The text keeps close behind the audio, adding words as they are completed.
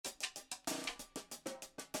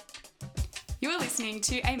You are listening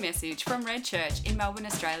to a message from Red Church in Melbourne,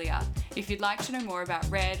 Australia. If you'd like to know more about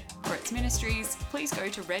Red or its ministries, please go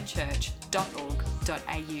to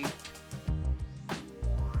redchurch.org.au.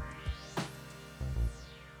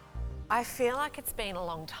 I feel like it's been a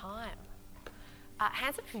long time.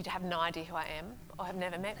 Hands up if you have no idea who I am or have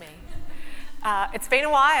never met me. It's been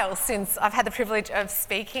a while since I've had the privilege of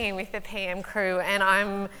speaking with the PM crew, and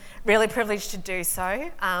I'm really privileged to do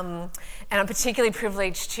so. And I'm particularly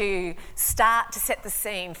privileged to start to set the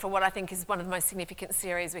scene for what I think is one of the most significant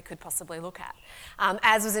series we could possibly look at.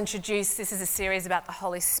 As was introduced, this is a series about the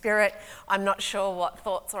Holy Spirit. I'm not sure what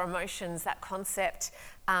thoughts or emotions that concept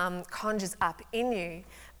conjures up in you.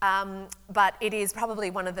 But it is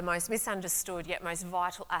probably one of the most misunderstood yet most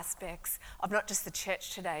vital aspects of not just the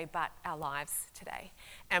church today, but our lives today.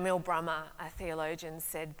 Emil Brummer, a theologian,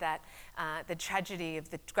 said that the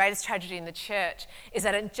greatest tragedy in the church is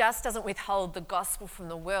that it just doesn't withhold the gospel from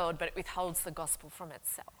the world, but it withholds the gospel from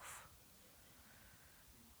itself.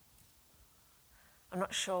 I'm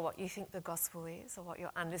not sure what you think the gospel is or what your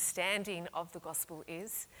understanding of the gospel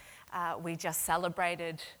is. We just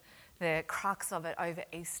celebrated the crux of it over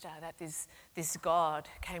Easter, that this God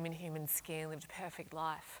came in human skin, lived a perfect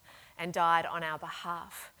life and died on our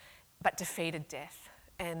behalf, but defeated death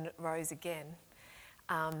and rose again.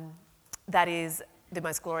 That is the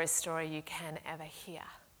most glorious story you can ever hear.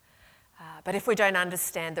 But if we don't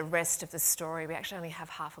understand the rest of the story, we actually only have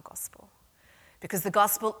half a gospel. Because the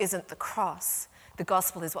gospel isn't the cross, the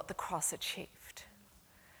gospel is what the cross achieved,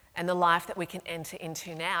 and the life that we can enter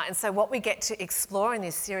into now. And so what we get to explore in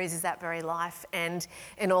this series is that very life. And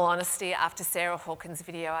in all honesty, after Sarah Hawkins'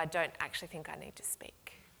 video, I don't actually think I need to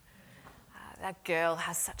speak. That girl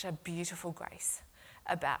has such a beautiful grace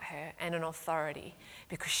about her and an authority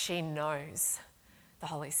because she knows the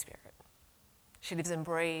Holy Spirit. She lives and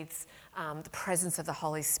breathes the presence of the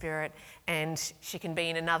Holy Spirit, and she can be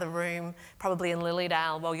in another room, probably in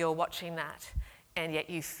Lilydale, while you're watching that, and yet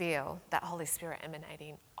you feel that Holy Spirit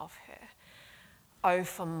emanating of her. Oh,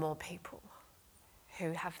 for more people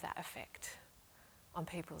who have that effect on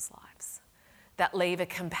people's lives, that leave a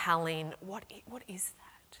compelling, what is that?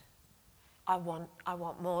 I want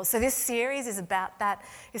more. So this series is about that.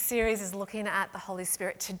 This series is looking at the Holy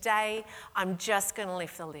Spirit. Today, I'm just going to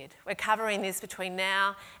lift the lid. We're covering this between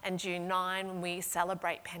now and June 9 when we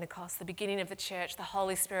celebrate Pentecost, the beginning of the church, the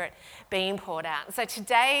Holy Spirit being poured out. And so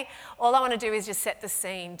today, all I want to do is just set the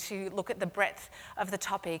scene to look at the breadth of the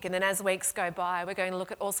topic. And then as weeks go by, we're going to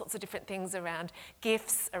look at all sorts of different things around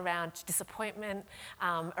gifts, around disappointment,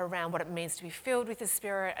 around what it means to be filled with the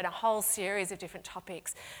Spirit, and a whole series of different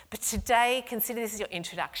topics. But today, consider this as your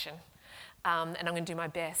introduction, and I'm going to do my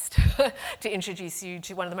best to introduce you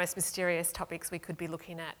to one of the most mysterious topics we could be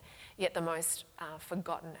looking at, yet the most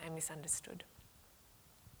forgotten and misunderstood.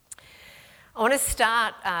 I want to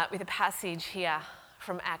start with a passage here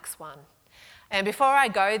from Acts 1. And before I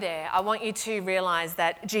go there, I want you to realise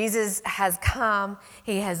that Jesus has come,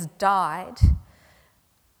 he has died.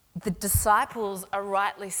 The disciples, are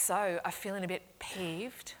rightly so, are feeling a bit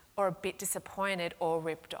peeved or a bit disappointed or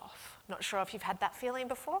ripped off. Not sure if you've had that feeling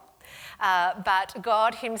before, but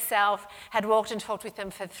God himself had walked and talked with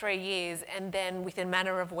them for 3 years, and then within a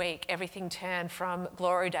matter of a week, everything turned from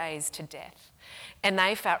glory days to death. And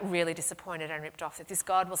they felt really disappointed and ripped off that this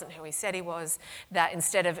God wasn't who he said he was, that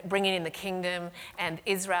instead of bringing in the kingdom and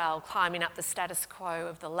Israel climbing up the status quo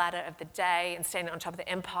of the ladder of the day and standing on top of the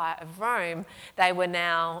empire of Rome, they were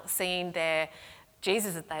now seeing their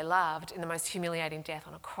Jesus that they loved in the most humiliating death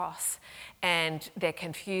on a cross, and they're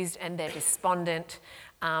confused and they're despondent.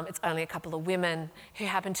 It's only a couple of women who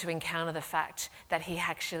happen to encounter the fact that he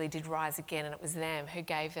actually did rise again, and it was them who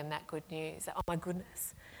gave them that good news. Oh my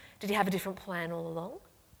goodness, did he have a different plan all along?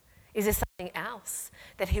 Is there something else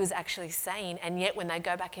that he was actually saying? And yet when they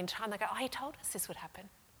go back in time, they go, oh, he told us this would happen.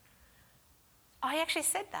 Oh, he actually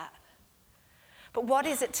said that. But what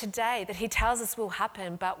is it today that he tells us will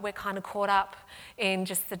happen, but we're kind of caught up in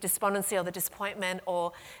just the despondency or the disappointment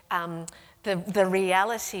or the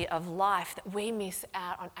reality of life that we miss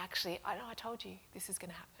out on actually, I know I told you this is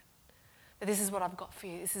going to happen, but this is what I've got for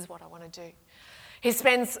you, this is what I want to do. He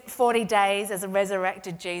spends 40 days as a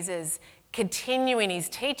resurrected Jesus continuing his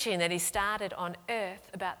teaching that he started on earth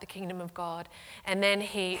about the kingdom of God, and then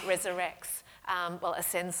he resurrects,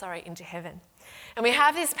 ascends into heaven. And we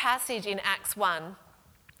have this passage in Acts 1,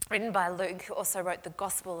 written by Luke, who also wrote the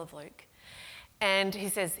Gospel of Luke. And he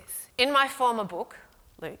says this, in my former book,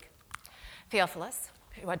 Luke, Theophilus,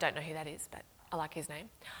 who I don't know who that is, but I like his name,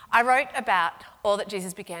 I wrote about all that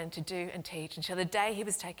Jesus began to do and teach until the day he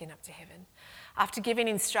was taken up to heaven, after giving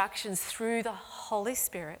instructions through the Holy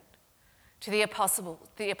Spirit to the apostles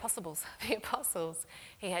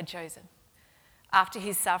he had chosen. After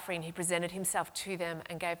his suffering, he presented himself to them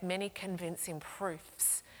and gave many convincing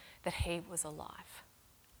proofs that he was alive.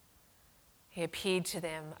 He appeared to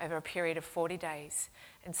them over a period of 40 days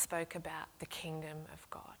and spoke about the kingdom of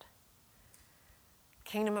God.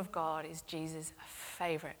 Kingdom of God is Jesus'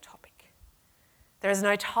 favourite topic. There is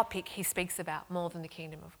no topic he speaks about more than the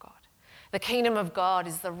kingdom of God. The kingdom of God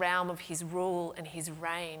is the realm of his rule and his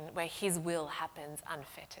reign, where his will happens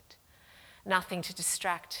unfettered. Nothing to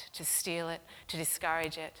distract, to steal it, to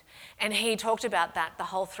discourage it. And he talked about that the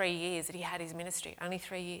whole 3 years that he had his ministry, only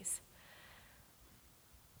 3 years.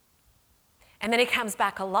 And then he comes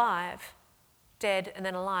back alive, dead and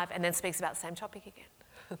then alive, and then speaks about the same topic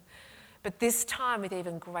again. But this time with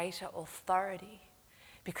even greater authority,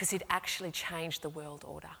 because he'd actually changed the world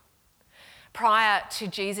order. Prior to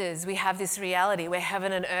Jesus, we have this reality where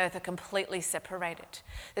heaven and earth are completely separated.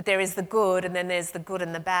 That there is the good and then there's the good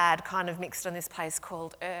and the bad kind of mixed on this place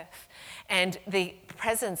called earth. And the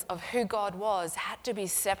presence of who God was had to be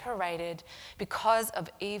separated because of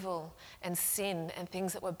evil and sin and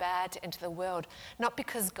things that were bad to enter the world. Not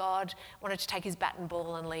because God wanted to take his bat and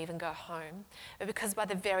ball and leave and go home, but because by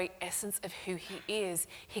the very essence of who he is,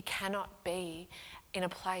 he cannot be in a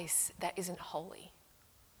place that isn't holy.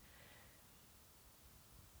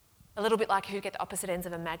 A little bit like you get the opposite ends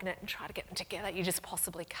of a magnet and try to get them together. You just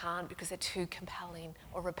possibly can't because they're too compelling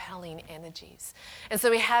or repelling energies. And so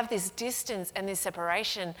we have this distance and this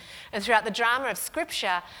separation. And throughout the drama of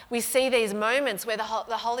Scripture, we see these moments where the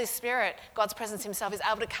Holy Spirit, God's presence himself, is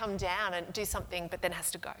able to come down and do something but then has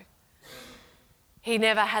to go. He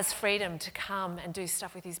never has freedom to come and do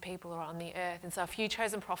stuff with his people or on the earth. And so a few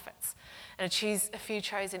chosen prophets and a few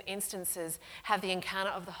chosen instances have the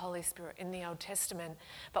encounter of the Holy Spirit in the Old Testament.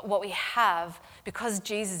 But what we have, because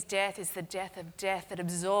Jesus' death is the death of death that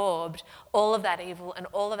absorbed all of that evil and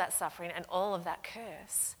all of that suffering and all of that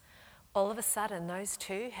curse, all of a sudden those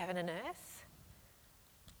two, heaven and earth,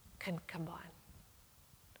 can combine.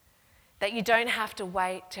 That you don't have to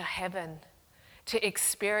wait till heaven to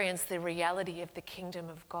experience the reality of the kingdom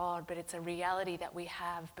of God, but it's a reality that we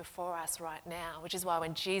have before us right now, which is why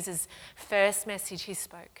when Jesus' first message he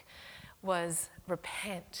spoke was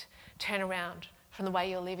repent, turn around from the way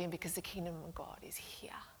you're living because the kingdom of God is here.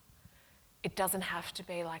 It doesn't have to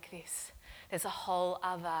be like this. There's a whole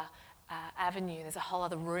other avenue, there's a whole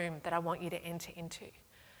other room that I want you to enter into.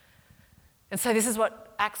 And so this is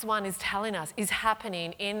what Acts 1 is telling us is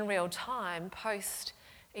happening in real time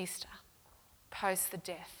post-Easter. Post the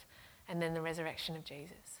death and then the resurrection of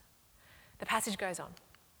Jesus. The passage goes on.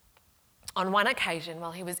 On one occasion,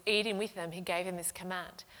 while he was eating with them, he gave them this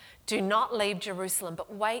command: do not leave Jerusalem,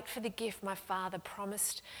 but wait for the gift my Father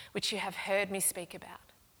promised, which you have heard me speak about.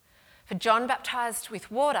 For John baptized with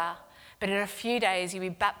water, but in a few days you'll be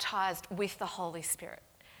baptized with the Holy Spirit.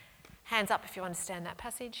 Hands up if you understand that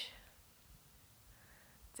passage.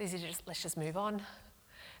 It's easy to let's just move on.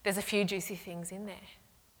 There's a few juicy things in there.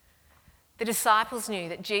 The disciples knew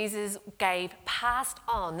that Jesus passed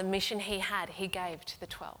on the mission he gave to the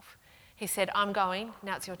 12. He said, I'm going,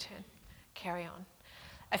 now it's your turn, carry on.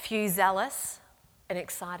 A few zealous and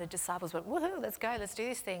excited disciples went, woohoo, let's go, let's do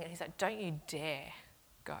this thing. And he's like, don't you dare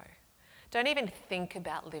go. Don't even think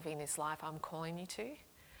about living this life I'm calling you to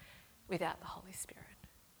without the Holy Spirit.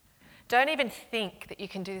 Don't even think that you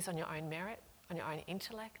can do this on your own merit, on your own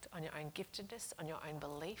intellect, on your own giftedness, on your own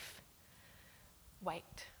belief.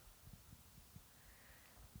 Wait.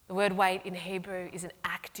 The word wait in Hebrew is an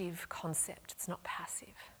active concept. It's not passive.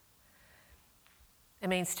 It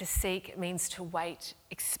means to seek. It means to wait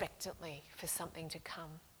expectantly for something to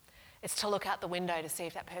come. It's to look out the window to see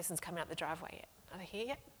if that person's coming up the driveway yet. Are they here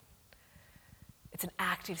yet? It's an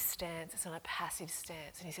active stance. It's not a passive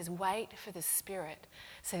stance. And he says, wait for the Spirit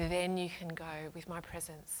so then you can go with my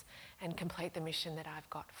presence and complete the mission that I've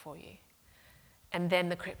got for you. And then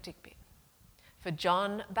the cryptic bit. For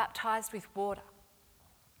John baptized with water,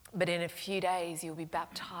 but in a few days you'll be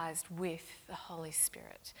baptized with the Holy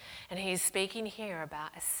Spirit. And he is speaking here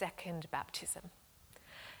about a second baptism.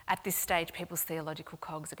 At this stage, people's theological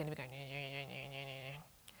cogs are going to be going,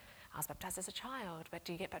 I was baptized as a child, but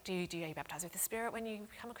do you get baptized with the Spirit when you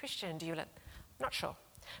become a Christian? Not sure,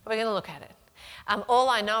 but we're going to look at it. All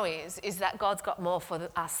I know is that God's got more for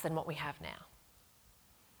us than what we have now,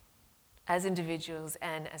 as individuals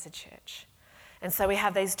and as a church. And so we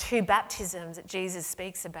have these two baptisms that Jesus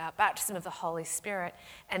speaks about, baptism of the Holy Spirit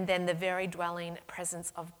and then the very dwelling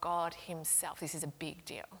presence of God himself. This is a big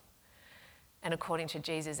deal. And according to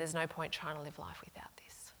Jesus, there's no point trying to live life without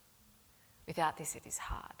this. Without this, it is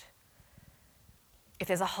hard. If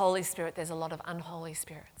there's a Holy Spirit, there's a lot of unholy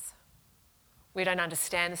spirits. We don't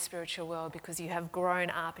understand the spiritual world because you have grown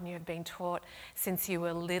up and you have been taught since you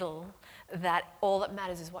were little that all that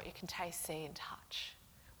matters is what you can taste, see and touch.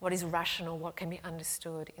 What is rational, what can be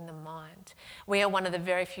understood in the mind. We are one of the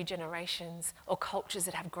very few generations or cultures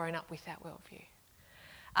that have grown up with that worldview.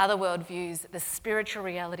 Other worldviews, the spiritual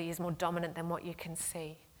reality is more dominant than what you can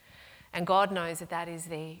see. And God knows that that is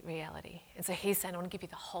the reality. And so he's saying, I want to give you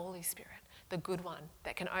the Holy Spirit, the good one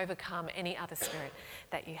that can overcome any other spirit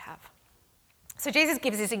that you have. So Jesus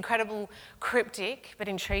gives this incredible, cryptic but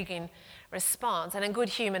intriguing response. And in good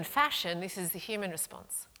human fashion, this is the human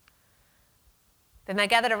response. Then they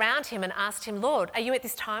gathered around him and asked him, Lord, are you at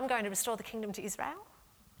this time going to restore the kingdom to Israel?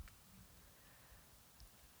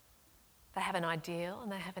 They have an ideal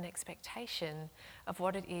and they have an expectation of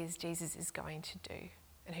what it is Jesus is going to do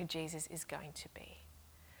and who Jesus is going to be.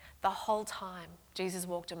 The whole time Jesus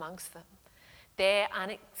walked amongst them, their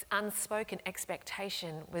unspoken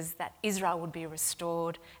expectation was that Israel would be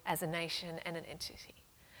restored as a nation and an entity.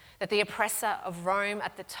 That the oppressor of Rome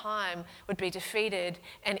at the time would be defeated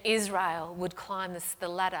and Israel would climb the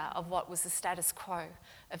ladder of what was the status quo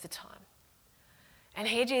of the time. And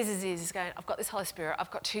here Jesus is going, I've got this Holy Spirit, I've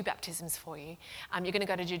got 2 baptisms for you. You're going to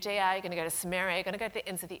go to Judea, you're going to go to Samaria, you're going to go to the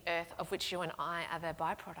ends of the earth, of which you and I are the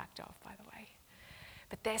byproduct of, by the way.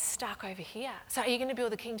 But they're stuck over here. So are you going to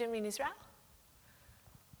build a kingdom in Israel?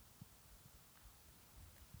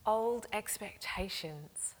 Old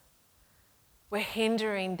expectations were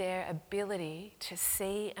hindering their ability to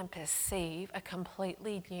see and perceive a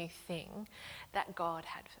completely new thing that God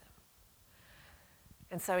had for them.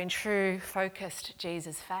 And so in true focused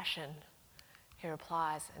Jesus fashion, he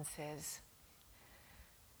replies and says,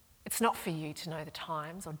 it's not for you to know the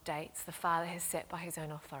times or dates the Father has set by his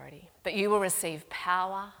own authority, but you will receive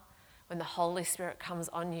power when the Holy Spirit comes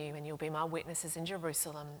on you, and you'll be my witnesses in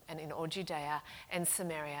Jerusalem and in all Judea and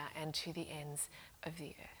Samaria and to the ends of the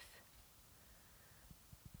earth.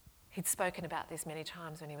 He'd spoken about this many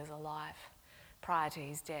times when he was alive, prior to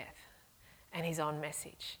his death, and he's on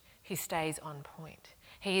message. He stays on point.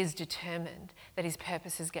 He is determined that his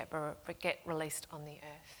purposes get released on the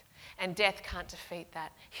earth. And death can't defeat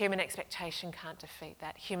that. Human expectation can't defeat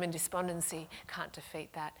that. Human despondency can't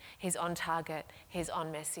defeat that. He's on target, he's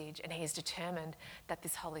on message, and he is determined that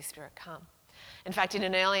this Holy Spirit come. In fact, in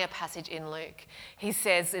an earlier passage in Luke, he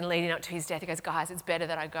says, in leading up to his death, he goes, guys, it's better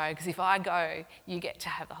that I go, because if I go, you get to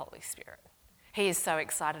have the Holy Spirit. He is so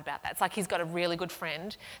excited about that. It's like he's got a really good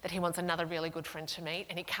friend that he wants another really good friend to meet,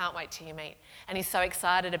 and he can't wait till you meet. And he's so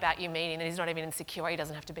excited about you meeting that he's not even insecure. He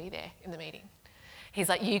doesn't have to be there in the meeting. He's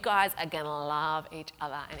like, you guys are going to love each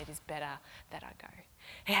other, and it is better that I go.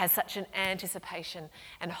 He has such an anticipation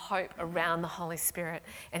and hope around the Holy Spirit,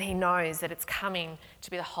 and he knows that it's coming to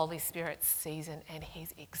be the Holy Spirit's season, and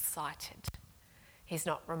he's excited. He's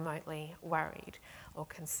not remotely worried or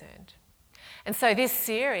concerned. And so this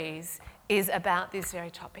series is about this very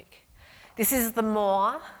topic. This is the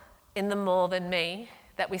more in the more than me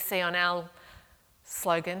that we see on our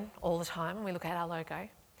slogan all the time when we look at our logo.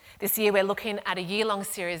 This year we're looking at a year-long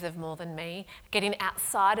series of More Than Me, getting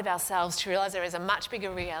outside of ourselves to realise there is a much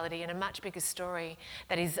bigger reality and a much bigger story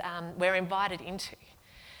that is we're invited into.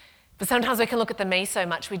 But sometimes we can look at the me so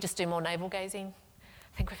much we just do more navel-gazing.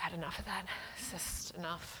 I think we've had enough of that. It's just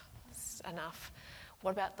enough. It's enough.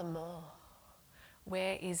 What about the more?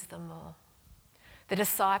 Where is the more? The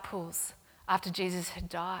disciples, after Jesus had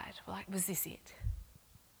died, were like, was this it?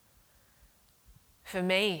 For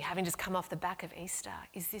me, having just come off the back of Easter,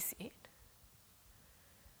 is this it?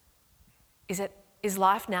 Is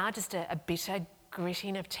life now just a bitter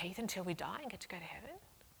gritting of teeth until we die and get to go to heaven?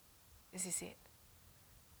 Is this it?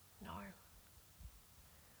 No.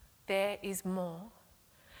 There is more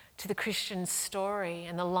to the Christian story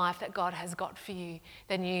and the life that God has got for you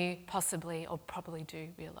than you possibly or probably do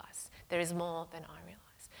realise. There is more than I realise.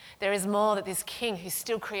 There is more that this King, who's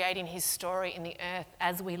still creating his story in the earth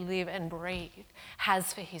as we live and breathe,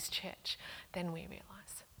 has for his church than we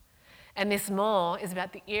realise. And this more is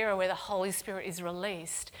about the era where the Holy Spirit is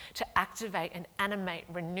released to activate and animate,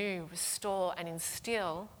 renew, restore and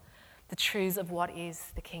instill the truths of what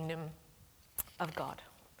is the kingdom of God.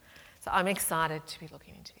 So I'm excited to be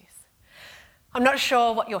looking into this. I'm not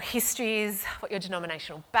sure what your history is, what your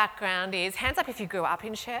denominational background is. Hands up if you grew up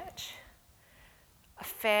in church. A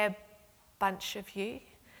fair bunch of you.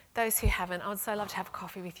 Those who haven't, I would so love to have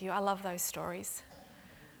coffee with you. I love those stories.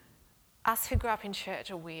 Us who grew up in church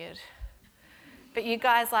are weird. But you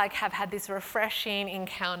guys have had this refreshing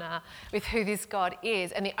encounter with who this God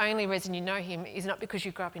is, and the only reason you know him is not because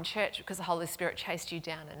you grew up in church, because the Holy Spirit chased you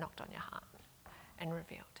down and knocked on your heart and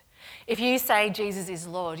revealed. If you say Jesus is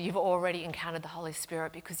Lord, you've already encountered the Holy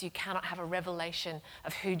Spirit, because you cannot have a revelation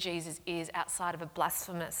of who Jesus is outside of a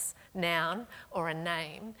blasphemous noun or a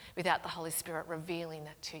name without the Holy Spirit revealing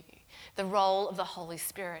that to you. The role of the Holy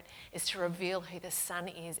Spirit is to reveal who the Son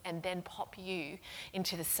is and then pop you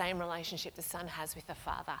into the same relationship the Son has with the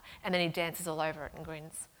Father. And then he dances all over it and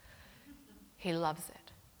grins. He loves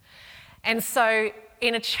it. And so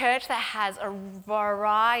in a church that has a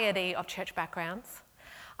variety of church backgrounds,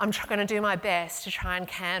 I'm going to do my best to try and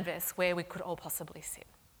canvass where we could all possibly sit.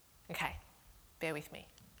 Okay, bear with me.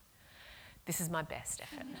 This is my best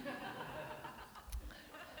effort.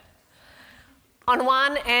 On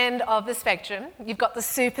one end of the spectrum, you've got the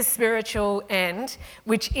super spiritual end,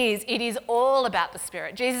 which is, it is all about the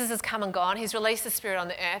Spirit. Jesus has come and gone, he's released the Spirit on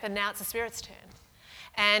the earth, and now it's the Spirit's turn.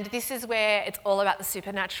 And this is where it's all about the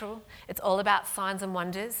supernatural. It's all about signs and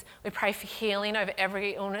wonders. We pray for healing over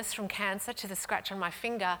every illness, from cancer to the scratch on my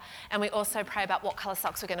finger. And we also pray about what colour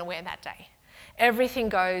socks we're going to wear that day. Everything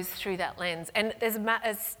goes through that lens. And there's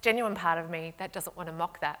a genuine part of me that doesn't want to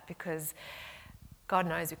mock that, because God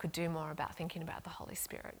knows we could do more about thinking about the Holy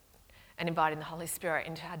Spirit and inviting the Holy Spirit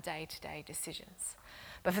into our day-to-day decisions.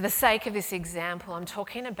 But for the sake of this example, I'm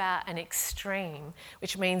talking about an extreme,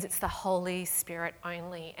 which means it's the Holy Spirit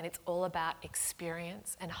only, and it's all about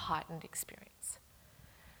experience and heightened experience.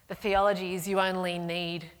 The theology is you only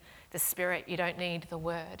need the Spirit, you don't need the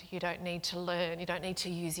Word, you don't need to learn, you don't need to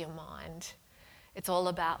use your mind. It's all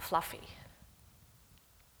about fluffy.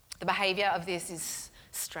 The behaviour of this is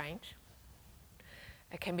strange.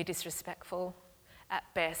 It can be disrespectful at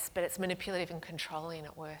best, but it's manipulative and controlling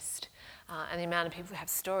at worst. And the amount of people who have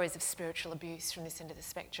stories of spiritual abuse from this end of the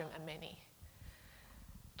spectrum are many.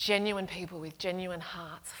 Genuine people with genuine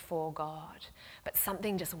hearts for God, but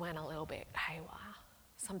something just went a little bit haywire.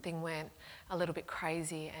 Something went a little bit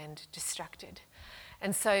crazy and distracted.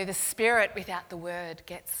 And so the Spirit without the Word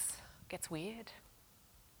gets weird.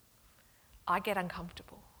 I get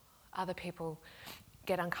uncomfortable. Other people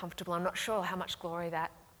get uncomfortable. I'm not sure how much glory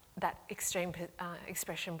that extreme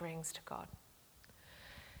expression brings to God.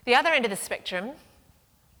 The other end of the spectrum,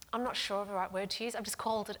 I'm not sure of the right word to use, I've just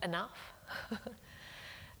called it enough.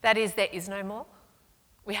 That is, there is no more.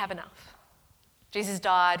 We have enough. Jesus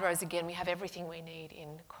died, rose again, we have everything we need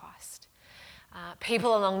in Christ.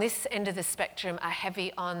 People along this end of the spectrum are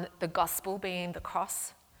heavy on the gospel being the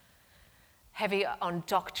cross, heavy on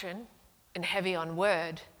doctrine, and heavy on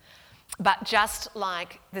word. But just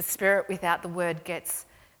like the Spirit without the Word gets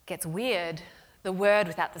weird, the Word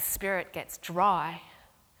without the Spirit gets dry.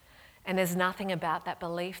 And there's nothing about that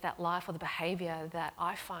belief, that life, or the behaviour that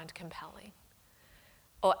I find compelling,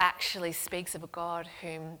 or actually speaks of a God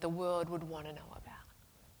whom the world would want to know about.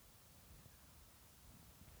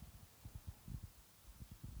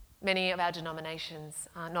 Many of our denominations,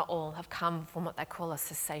 not all, have come from what they call a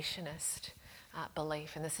cessationist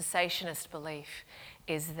belief. And the cessationist belief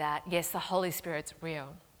is that, yes, the Holy Spirit's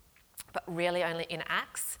real, but really only in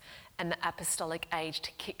Acts and the apostolic age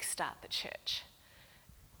to kickstart the church.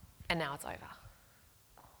 And now it's over.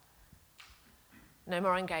 No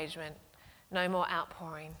more engagement, no more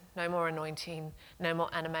outpouring, no more anointing, no more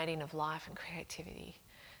animating of life and creativity,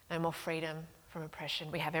 no more freedom from oppression.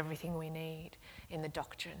 We have everything we need in the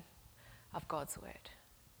doctrine of God's Word.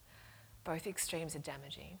 Both extremes are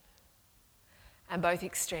damaging. And both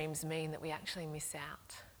extremes mean that we actually miss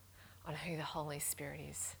out on who the Holy Spirit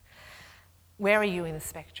is. Where are you in the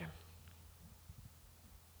spectrum?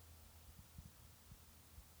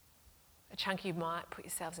 A chunk of you might put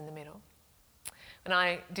yourselves in the middle. When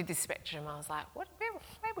I did this spectrum, I was like, where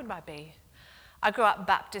would I be? I grew up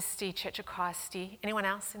Baptisty, Church of Christy. Anyone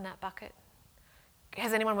else in that bucket?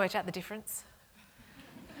 Has anyone worked out the difference?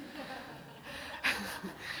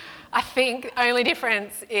 I think the only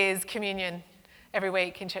difference is communion every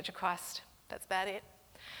week in Church of Christ. That's about it.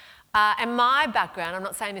 And my background, I'm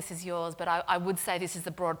not saying this is yours, but I would say this is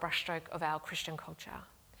the broad brushstroke of our Christian culture,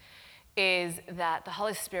 is that the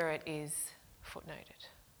Holy Spirit is footnoted.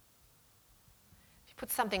 If you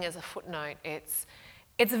put something as a footnote, it's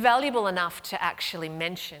valuable enough to actually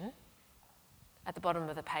mention at the bottom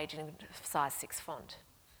of the page in size 6 font,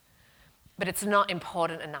 but it's not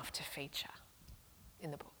important enough to feature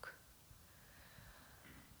in the book.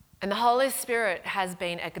 And the Holy Spirit has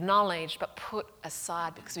been acknowledged but put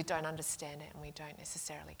aside because we don't understand it and we don't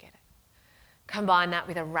necessarily get it. Combine that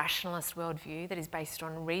with a rationalist worldview that is based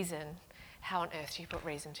on reason. How on earth do you put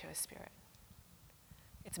reason to a spirit?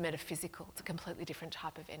 It's metaphysical. It's a completely different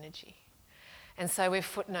type of energy. And so we've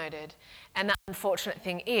footnoted. And the unfortunate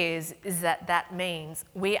thing is that means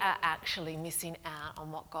we are actually missing out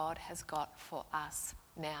on what God has got for us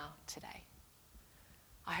now, today.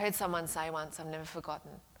 I heard someone say once, I've never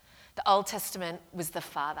forgotten, the Old Testament was the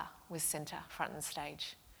Father, was centre, front and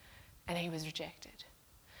stage, and he was rejected.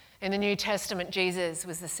 In the New Testament, Jesus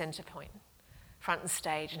was the centre point, front and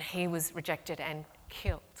stage, and he was rejected and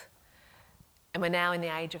killed. And we're now in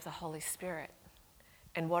the age of the Holy Spirit.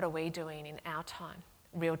 And what are we doing in our time,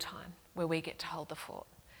 real time, where we get to hold the fort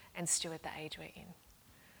and steward the age we're in?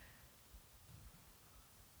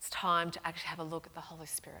 It's time to actually have a look at the Holy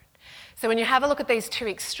Spirit. So when you have a look at these two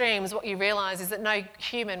extremes, what you realise is that no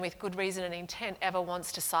human with good reason and intent ever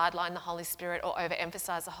wants to sideline the Holy Spirit or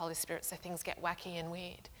overemphasise the Holy Spirit so things get wacky and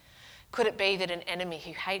weird. Could it be that an enemy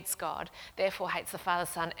who hates God, therefore hates the Father,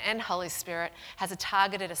 Son and Holy Spirit, has a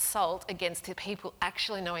targeted assault against the people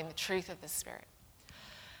actually knowing the truth of the Spirit?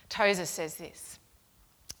 Tozer says this: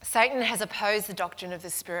 Satan has opposed the doctrine of the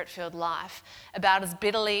Spirit-filled life about as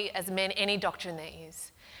bitterly as any doctrine there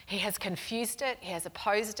is. He has confused it, he has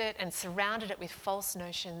opposed it, and surrounded it with false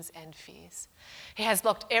notions and fears. He has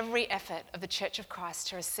blocked every effort of the Church of Christ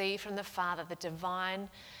to receive from the Father the divine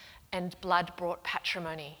and blood-brought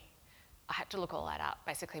patrimony. I had to look all that up.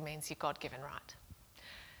 Basically means your God-given right.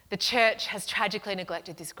 The Church has tragically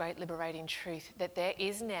neglected this great liberating truth that there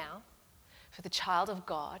is now, for the child of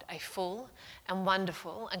God, a full and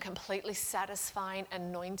wonderful and completely satisfying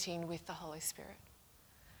anointing with the Holy Spirit.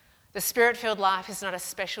 The Spirit-filled life is not a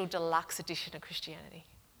special deluxe edition of Christianity.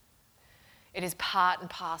 It is part and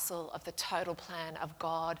parcel of the total plan of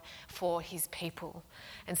God for his people.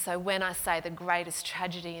 And so when I say the greatest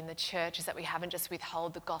tragedy in the church is that we haven't just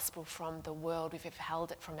withheld the gospel from the world, we've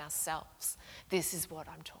withheld it from ourselves. This is what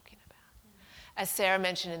I'm talking about. As Sarah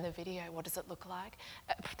mentioned in the video, what does it look like?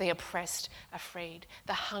 The oppressed are freed.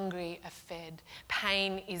 The hungry are fed.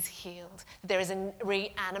 Pain is healed. There is a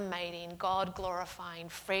reanimating, God-glorifying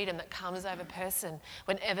freedom that comes over a person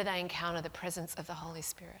whenever they encounter the presence of the Holy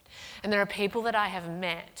Spirit. And there are people that I have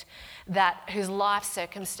met whose life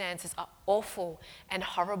circumstances are awful and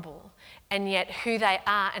horrible, and yet who they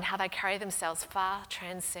are and how they carry themselves far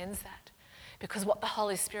transcends that. Because what the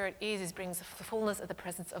Holy Spirit is brings the fullness of the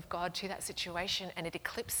presence of God to that situation, and it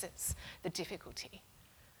eclipses the difficulty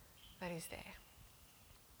that is there.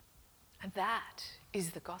 And that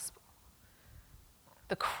is the gospel.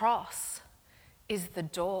 The cross is the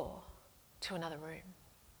door to another room.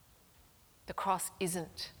 The cross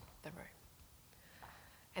isn't the room.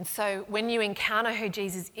 And so when you encounter who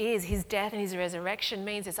Jesus is, his death and his resurrection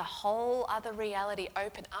means there's a whole other reality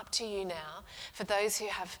open up to you now for those who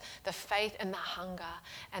have the faith and the hunger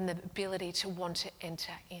and the ability to want to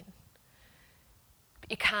enter in. But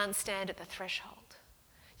you can't stand at the threshold.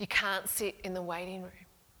 You can't sit in the waiting room.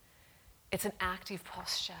 It's an active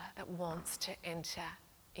posture that wants to enter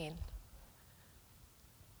in.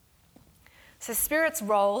 So Spirit's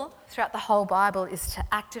role throughout the whole Bible is to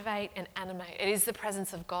activate and animate. It is the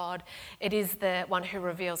presence of God. It is the one who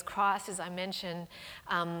reveals Christ, as I mentioned,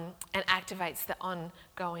 and activates the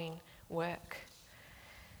ongoing work.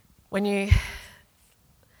 When you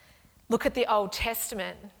look at the Old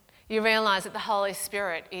Testament, you realise that the Holy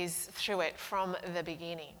Spirit is through it from the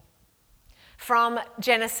beginning. From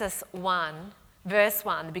Genesis 1, Verse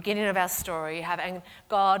 1, the beginning of our story, you have, and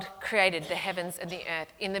God created the heavens and the earth.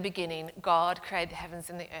 In the beginning, God created the heavens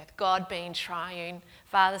and the earth. God being triune,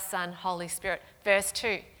 Father, Son, Holy Spirit. Verse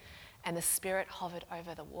 2, and the Spirit hovered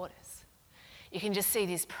over the waters. You can just see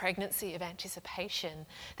this pregnancy of anticipation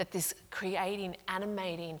that this creating,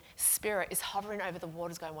 animating Spirit is hovering over the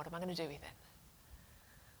waters going, what am I going to do with it?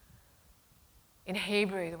 In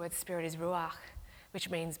Hebrew, the word Spirit is ruach, which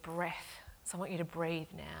means breath. So I want you to breathe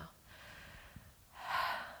now.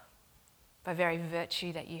 By very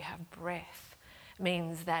virtue that you have breath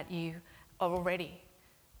means that you already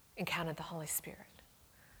encountered the Holy Spirit.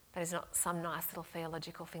 That is not some nice little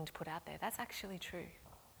theological thing to put out there. That's actually true.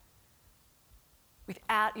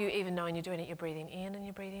 Without you even knowing you're doing it, you're breathing in and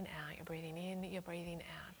you're breathing out, you're breathing in, you're breathing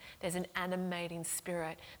out. There's an animating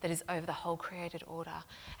Spirit that is over the whole created order,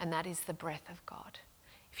 and that is the breath of God.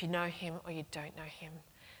 If you know him or you don't know him,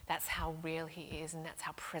 that's how real he is, and that's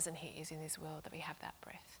how present he is in this world, that we have that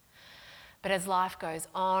breath. But as life goes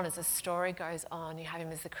on, as the story goes on, you have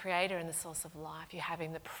him as the creator and the source of life. You have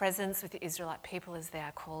him the presence with the Israelite people as they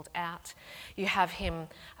are called out. You have him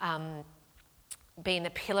being the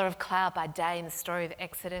pillar of cloud by day in the story of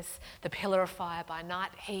Exodus, the pillar of fire by night.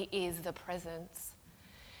 He is the presence.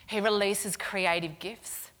 He releases creative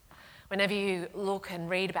gifts. Whenever you look and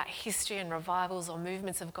read about history and revivals or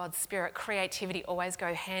movements of God's Spirit, creativity always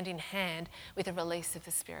go hand in hand with the release of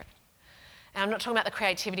the Spirit. And I'm not talking about the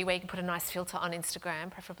creativity where you can put a nice filter on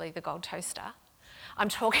Instagram, preferably the gold toaster. I'm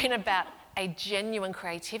talking about a genuine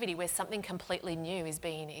creativity where something completely new is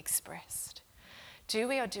being expressed. Do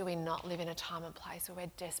we or do we not live in a time and place where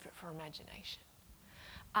we're desperate for imagination?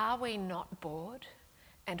 Are we not bored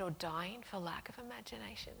and or dying for lack of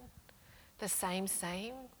imagination? The same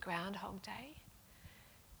Groundhog Day?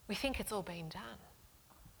 We think it's all been done.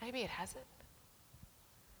 Maybe it hasn't.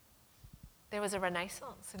 There was a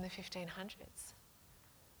renaissance in the 1500s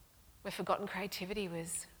where forgotten creativity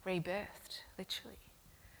was rebirthed, literally.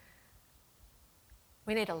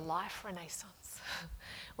 We need a life renaissance.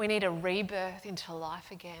 We need a rebirth into life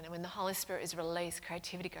again. And when the Holy Spirit is released,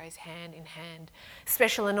 creativity goes hand in hand.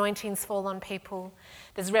 Special anointings fall on people.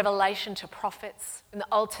 There's revelation to prophets. In the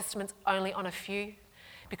Old Testament's only on a few,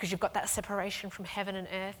 because you've got that separation from heaven and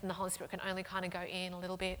earth, and the Holy Spirit can only kind of go in a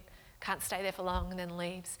little bit, can't stay there for long and then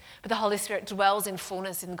leaves. But the Holy Spirit dwells in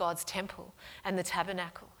fullness in God's temple and the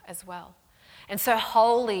tabernacle as well. And so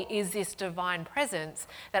holy is this divine presence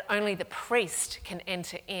that only the priest can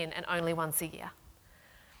enter in, and only once a year.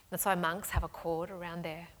 That's why monks have a cord around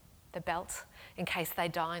their belt. In case they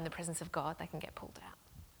die in the presence of God, they can get pulled out.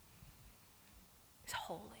 It's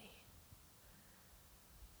holy.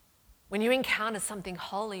 When you encounter something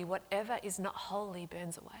holy, whatever is not holy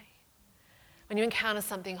burns away. When you encounter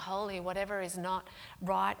something holy, whatever is not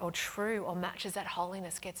right or true or matches that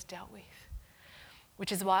holiness gets dealt with.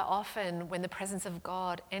 Which is why often when the presence of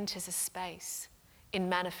God enters a space, it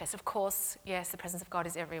manifests. Of course, yes, the presence of God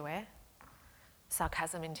is everywhere.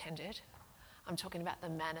 Sarcasm intended. I'm talking about the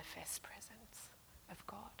manifest presence of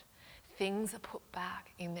God. Things are put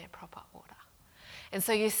back in their proper order. And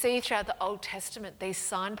so you see throughout the Old Testament these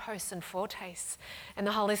signposts and foretastes, and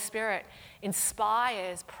the Holy Spirit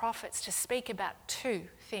inspires prophets to speak about two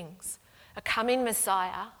things: a coming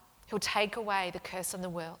Messiah who'll take away the curse on the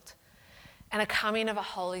world, and a coming of a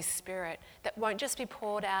Holy Spirit that won't just be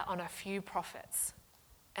poured out on a few prophets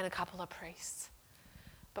and a couple of priests,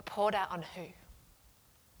 but poured out on who?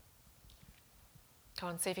 Go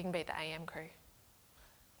on, see if you can beat the AM crew.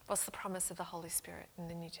 What's the promise of the Holy Spirit in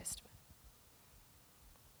the New Testament?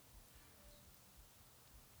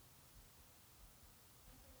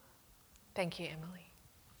 Thank you, Emily.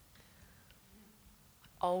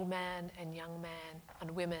 Old man and young man,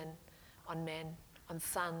 on women, on men, on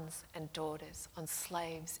sons and daughters, on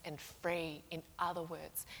slaves and free. In other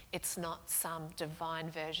words, it's not some divine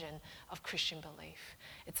version of Christian belief.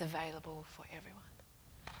 It's available for everyone.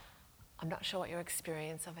 I'm not sure what your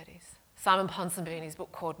experience of it is. Simon Ponsonby, in his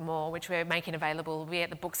book called More, which we're making available, will be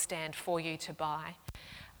at the bookstand for you to buy,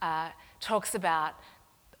 talks about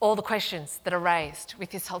all the questions that are raised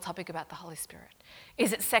with this whole topic about the Holy Spirit.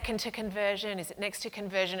 Is it second to conversion? Is it next to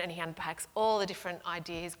conversion? And he unpacks all the different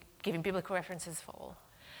ideas, giving biblical references for all.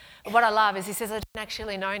 But what I love is he says, I don't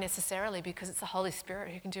actually know necessarily, because it's the Holy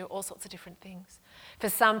Spirit who can do all sorts of different things. For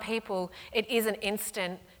some people, it is an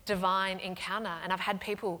instant divine encounter. And I've had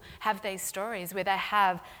people have these stories where they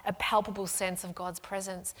have a palpable sense of God's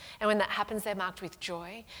presence. And when that happens, they're marked with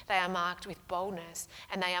joy, they are marked with boldness,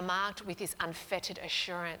 and they are marked with this unfettered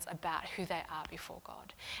assurance about who they are before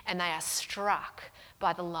God. And they are struck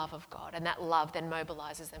by the love of God. And that love then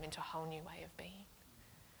mobilizes them into a whole new way of being.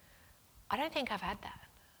 I don't think I've had that.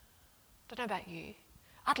 I don't know about you.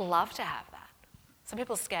 I'd love to have that. Some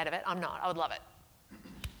people are scared of it. I'm not. I would love it.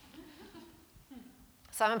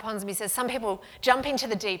 Simon Ponsonby says, some people jump into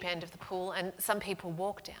the deep end of the pool and some people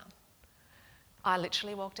walk down. I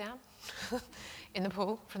literally walk down in the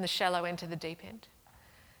pool from the shallow end to the deep end.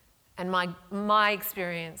 And my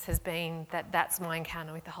experience has been that that's my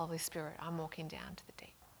encounter with the Holy Spirit. I'm walking down to the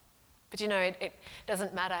deep. But you know, it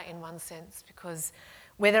doesn't matter in one sense, because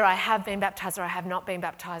whether I have been baptised or I have not been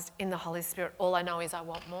baptised in the Holy Spirit, all I know is I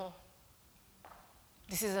want more.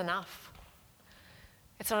 This is enough.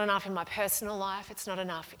 It's not enough in my personal life. It's not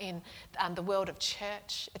enough in the world of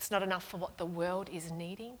church. It's not enough for what the world is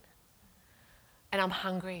needing. And I'm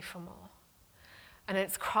hungry for more. And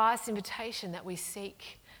it's Christ's invitation that we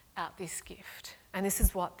seek out this gift. And this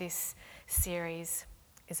is what this series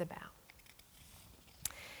is about.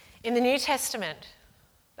 In the New Testament,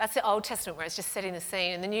 that's the Old Testament where it's just setting the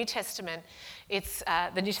scene. In the New Testament,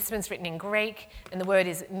 the New Testament's written in Greek, and the word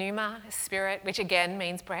is pneuma, spirit, which again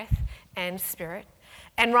means breath and spirit.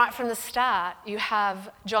 And right from the start, you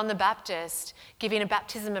have John the Baptist giving a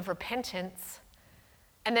baptism of repentance.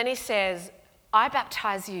 And then he says, I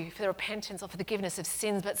baptize you for the repentance or for the forgiveness of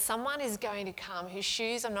sins, but someone is going to come whose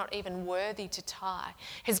shoes I'm not even worthy to tie,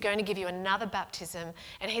 who's going to give you another baptism,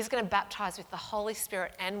 and he's going to baptize with the Holy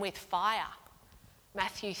Spirit and with fire.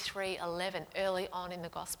 Matthew 3:11, early on in the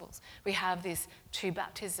Gospels, we have this two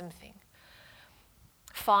baptism thing.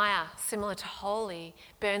 Fire, similar to holy,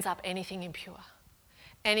 burns up anything impure.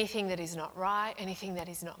 Anything that is not right, anything that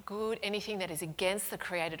is not good, anything that is against the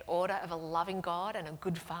created order of a loving God and a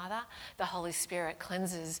good Father, the Holy Spirit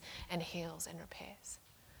cleanses and heals and repairs.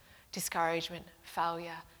 Discouragement,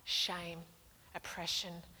 failure, shame,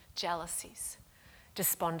 oppression, jealousies,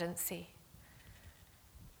 despondency.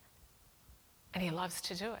 And he loves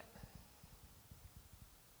to do it.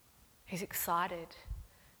 He's excited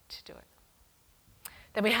to do it.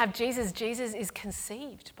 Then we have Jesus. Jesus is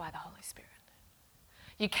conceived by the Holy Spirit.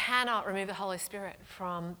 You cannot remove the Holy Spirit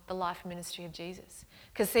from the life and ministry of Jesus.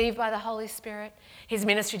 Conceived by the Holy Spirit, his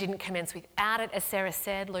ministry didn't commence without it. As Sarah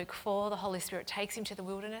said, Luke 4, the Holy Spirit takes him to the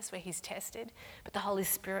wilderness where he's tested, but the Holy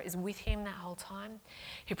Spirit is with him that whole time.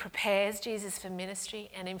 He prepares Jesus for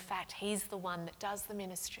ministry, and in fact, he's the one that does the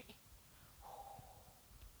ministry.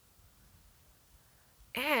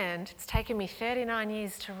 And it's taken me 39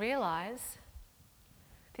 years to realise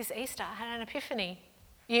this Easter I had an epiphany.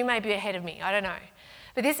 You may be ahead of me, I don't know.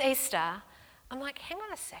 But this Easter, I'm like, hang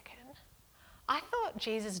on a second. I thought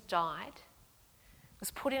Jesus died,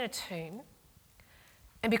 was put in a tomb,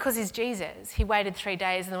 and because he's Jesus, he waited 3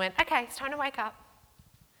 days and then went, okay, it's time to wake up.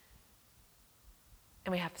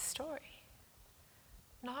 And we have the story.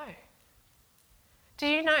 No. Do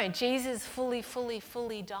you know Jesus fully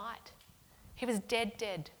died? He was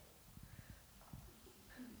dead.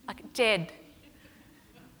 Like dead.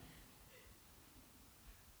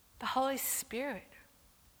 The Holy Spirit,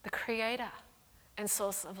 the Creator and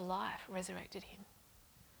source of life, resurrected him.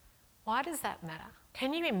 Why does that matter?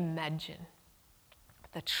 Can you imagine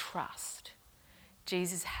the trust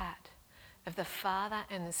Jesus had of the Father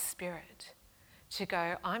and the Spirit to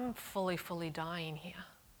go, I'm fully dying here.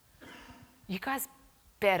 You guys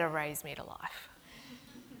better raise me to life.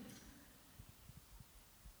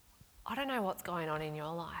 I don't know what's going on in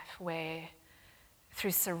your life where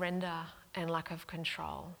through surrender and lack of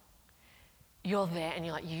control, you're there and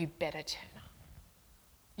you're like, you better turn up.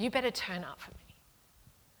 You better turn up for me.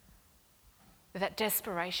 That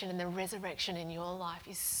desperation and the resurrection in your life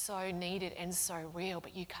is so needed and so real,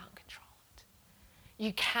 but you can't control it.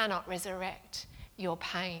 You cannot resurrect your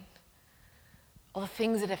pain or the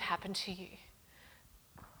things that have happened to you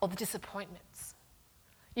or the disappointments.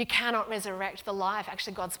 You cannot resurrect the life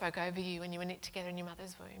actually God spoke over you when you were knit together in your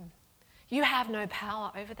mother's womb. You have no power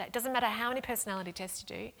over that. It doesn't matter how many personality tests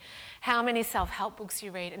you do, how many self-help books you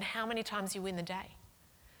read, and how many times you win the day.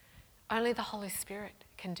 Only the Holy Spirit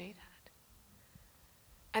can do that.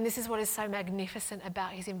 And this is what is so magnificent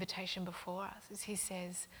about his invitation before us, is he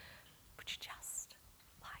says, would you just,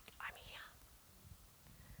 I'm here.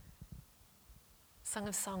 Song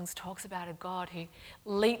of Songs talks about a God who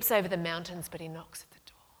leaps over the mountains, but he knocks at the door.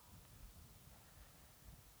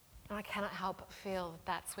 And I cannot help but feel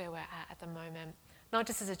that's where we're at the moment, not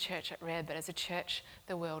just as a church at Red, but as a church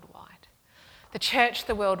the worldwide. The church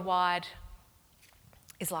the worldwide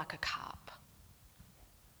is like a carp.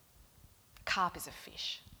 A carp is a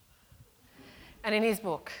fish. And in his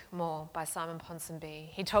book, More, by Simon Ponsonby,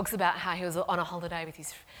 he talks about how he was on a holiday with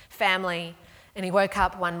his family and he woke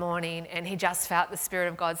up one morning and he just felt the Spirit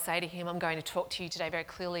of God say to him, I'm going to talk to you today very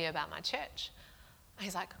clearly about my church. And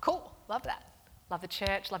he's like, cool, love that. Love the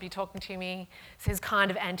church, love you talking to me. So he's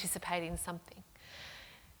kind of anticipating something.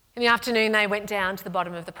 In the afternoon, they went down to the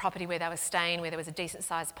bottom of the property where they were staying, where there was a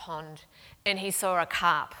decent-sized pond, and he saw a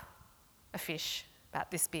carp, a fish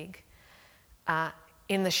about this big,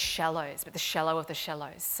 in the shallows, but the shallow of the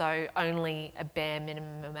shallows, so only a bare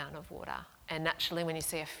minimum amount of water. And naturally, when you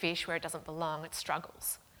see a fish where it doesn't belong, it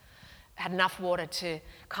struggles. It had enough water to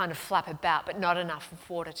kind of flap about, but not enough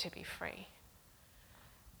water to be free.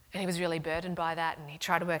 And he was really burdened by that, and he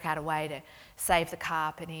tried to work out a way to save the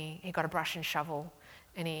carp, and he got a brush and shovel,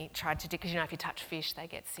 and he tried to, because if you touch fish, they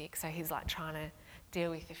get sick, so he's like trying to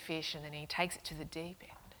deal with the fish, and then he takes it to the deep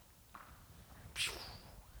end.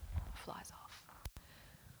 Flies off.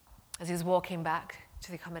 As he was walking back to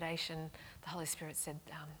the accommodation, the Holy Spirit said,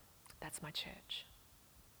 that's my church.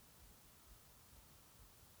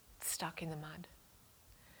 Stuck in the mud.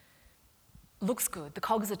 Looks good, the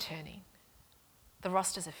cogs are turning. The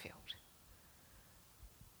rosters are filled.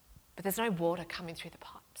 But there's no water coming through the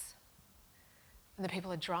pipes. And the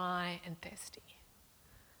people are dry and thirsty.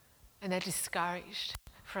 And they're discouraged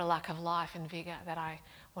for a lack of life and vigour that I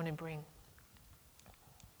want to bring.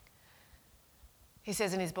 He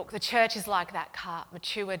says in his book, the church is like that carp,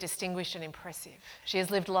 mature, distinguished and impressive. She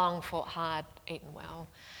has lived long, fought hard, eaten well,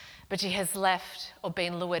 but she has left or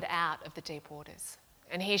been lured out of the deep waters.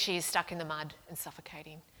 And here she is stuck in the mud and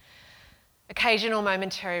suffocating. Occasional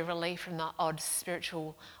momentary relief from the odd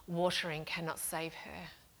spiritual watering cannot save her.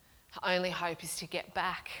 Her only hope is to get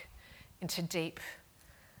back into deep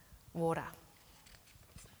water.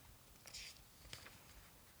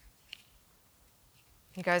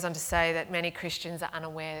 He goes on to say that many Christians are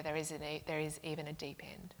unaware there is even a deep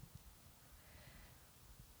end.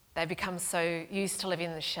 They become so used to living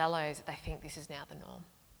in the shallows that they think this is now the norm.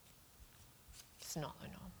 It's not the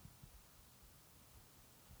norm.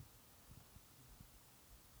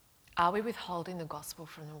 Are we withholding the gospel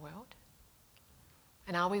from the world?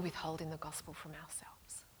 And are we withholding the gospel from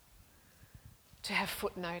ourselves? To have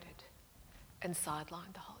footnoted and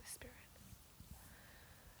sidelined the Holy Spirit.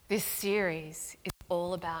 This series is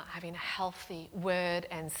all about having a healthy word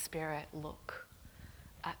and spirit look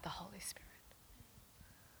at the Holy Spirit.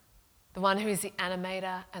 The one who is the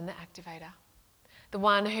animator and the activator. The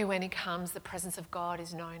one who, when he comes, the presence of God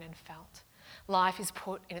is known and felt. Life is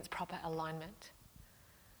put in its proper alignment.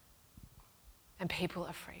 And people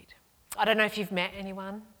are freed. I don't know if you've met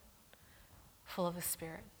anyone full of the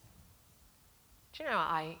Spirit. Do you know,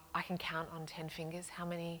 I can count on 10 fingers how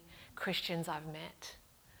many Christians I've met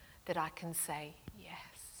that I can say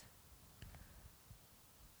yes.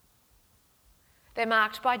 They're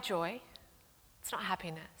marked by joy. It's not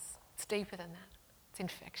happiness. It's deeper than that. It's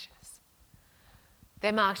infectious.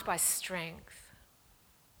 They're marked by strength.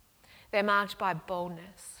 They're marked by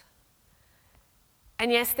boldness.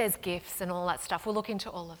 And yes, there's gifts and all that stuff. We'll look into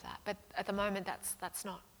all of that. But at the moment, that's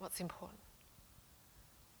not what's important.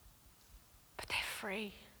 But they're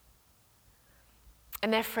free.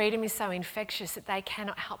 And their freedom is so infectious that they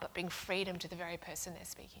cannot help but bring freedom to the very person they're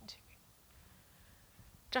speaking to.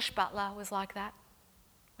 Josh Butler was like that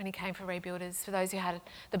when he came for Rebuilders. For those who had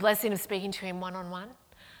the blessing of speaking to him one-on-one,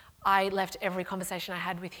 I left every conversation I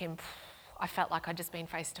had with him, I felt like I'd just been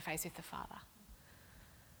face-to-face with the Father.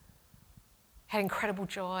 Had incredible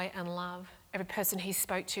joy and love. Every person he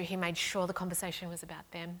spoke to, he made sure the conversation was about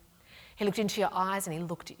them. He looked into your eyes and he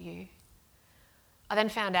looked at you. I then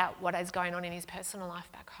found out what is going on in his personal life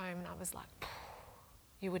back home, and I was like,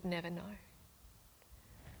 you would never know.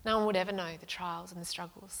 No one would ever know the trials and the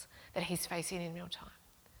struggles that he's facing in real time,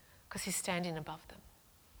 because he's standing above them.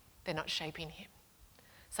 They're not shaping him.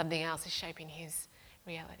 Something else is shaping his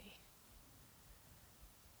reality.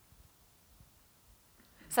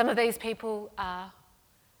 Some of these people are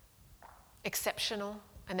exceptional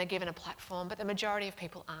and they're given a platform, but the majority of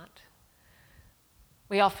people aren't.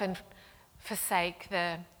 We often forsake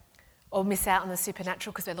or miss out on the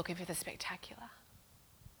supernatural because we're looking for the spectacular.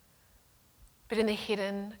 But in the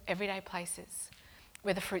hidden, everyday places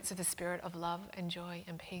where the fruits of the Spirit of love and joy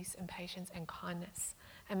and peace and patience and kindness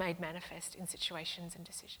are made manifest in situations and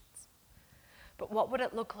decisions. But what would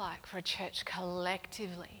it look like for a church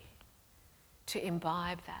collectively to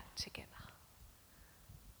imbibe that together?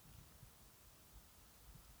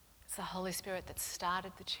 It's the Holy Spirit that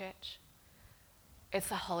started the church. It's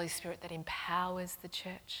the Holy Spirit that empowers the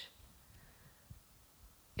church.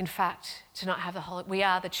 In fact, we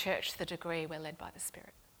are the church to the degree we're led by the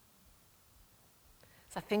Spirit.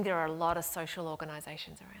 So I think there are a lot of social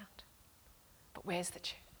organisations around. But where's the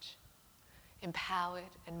church? Empowered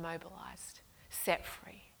and mobilised, set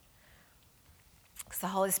free. Because the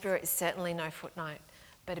Holy Spirit is certainly no footnote,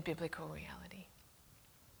 but a biblical reality.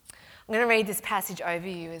 I'm going to read this passage over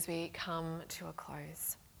you as we come to a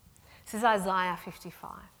close. This is Isaiah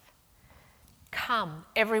 55. Come,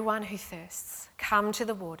 everyone who thirsts, come to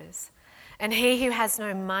the waters. And he who has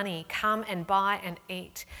no money, come and buy and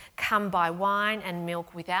eat. Come buy wine and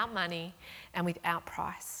milk without money and without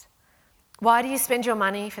price. Why do you spend your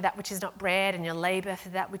money for that which is not bread, and your labour for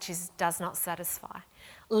that which does not satisfy?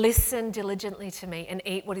 Listen diligently to me and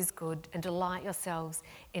eat what is good, and delight yourselves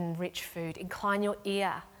in rich food. Incline your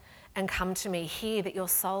ear and come to me. Hear that your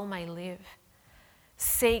soul may live.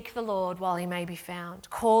 Seek the Lord while he may be found.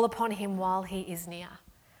 Call upon him while he is near.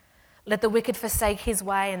 Let the wicked forsake his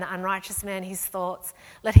way and the unrighteous man his thoughts.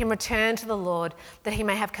 Let him return to the Lord, that he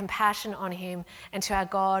may have compassion on him, and to our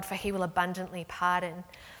God, for he will abundantly pardon.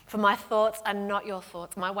 For my thoughts are not your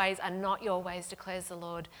thoughts, my ways are not your ways, declares the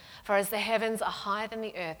Lord. For as the heavens are higher than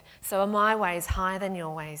the earth, so are my ways higher than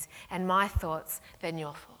your ways, and my thoughts than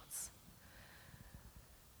your thoughts.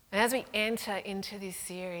 And as we enter into this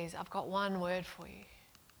series, I've got one word for you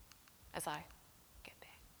as I get there.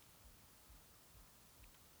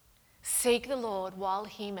 Seek the Lord while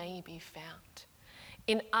he may be found.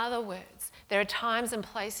 In other words, there are times and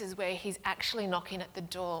places where he's actually knocking at the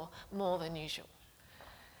door more than usual.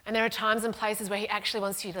 And there are times and places where he actually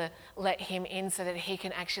wants you to let him in so that he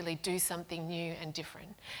can actually do something new and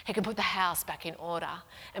different. He can put the house back in order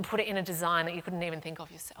and put it in a design that you couldn't even think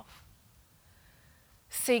of yourself.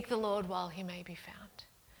 Seek the Lord while he may be found.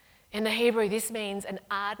 In the Hebrew, this means an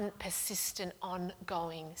ardent, persistent,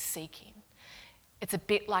 ongoing seeking. It's a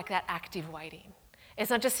bit like that active waiting. It's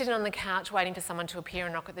not just sitting on the couch waiting for someone to appear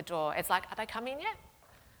and knock at the door. It's like, are they coming yet?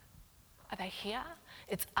 Are they here?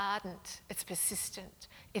 It's ardent, it's persistent,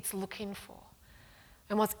 it's looking for.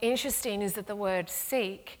 And what's interesting is that the word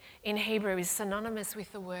seek in Hebrew is synonymous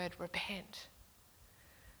with the word repent.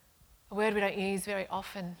 A word we don't use very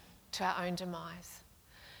often to our own demise.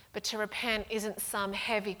 But to repent isn't some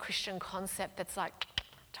heavy Christian concept that's like,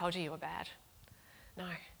 told you were bad. No,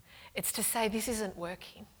 it's to say this isn't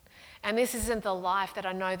working. And this isn't the life that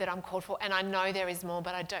I know that I'm called for, and I know there is more,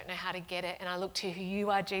 but I don't know how to get it. And I look to who you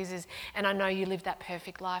are, Jesus, and I know you live that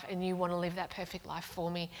perfect life, and you want to live that perfect life for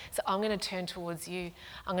me. So I'm going to turn towards you.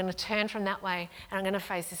 I'm going to turn from that way, and I'm going to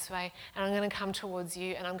face this way, and I'm going to come towards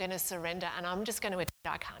you, and I'm going to surrender, and I'm just going to admit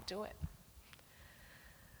I can't do it.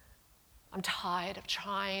 I'm tired of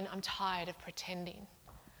trying. I'm tired of pretending.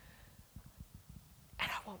 And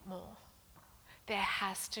I want more. There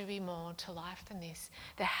has to be more to life than this.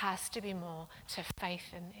 There has to be more to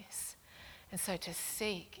faith than this. And so to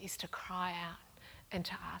seek is to cry out and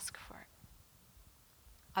to ask for it.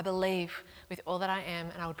 I believe with all that I am,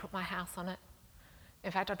 and I would put my house on it.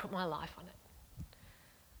 In fact, I'd put my life on it.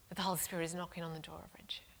 That the Holy Spirit is knocking on the door of Red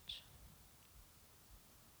Church.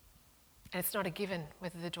 And it's not a given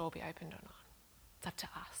whether the door will be opened or not. It's up to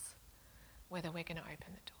us whether we're going to open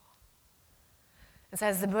the door. And so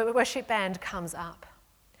as the worship band comes up,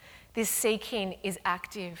 this seeking is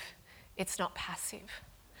active, it's not passive.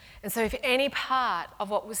 And so if any part of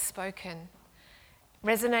what was spoken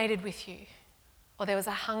resonated with you, or there was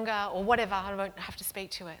a hunger or whatever, I won't have to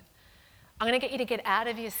speak to it, I'm going to get you to get out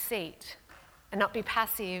of your seat and not be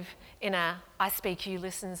passive in a I speak, you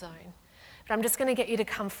listen zone. But I'm just going to get you to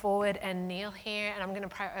come forward and kneel here, and I'm going to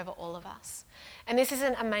pray over all of us. And this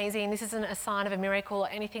isn't amazing. This isn't a sign of a miracle or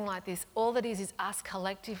anything like this. All that is us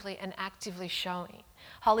collectively and actively showing,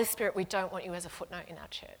 Holy Spirit, we don't want you as a footnote in our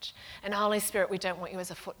church. And Holy Spirit, we don't want you as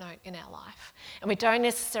a footnote in our life. And we don't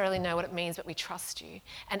necessarily know what it means, but we trust you.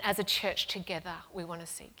 And as a church together, we want to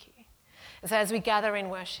seek you. And so as we gather in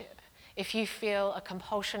worship, if you feel a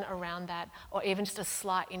compulsion around that, or even just a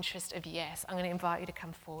slight interest of yes, I'm going to invite you to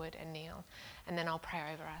come forward and kneel, and then I'll pray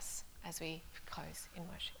over us as we close in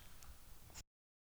worship.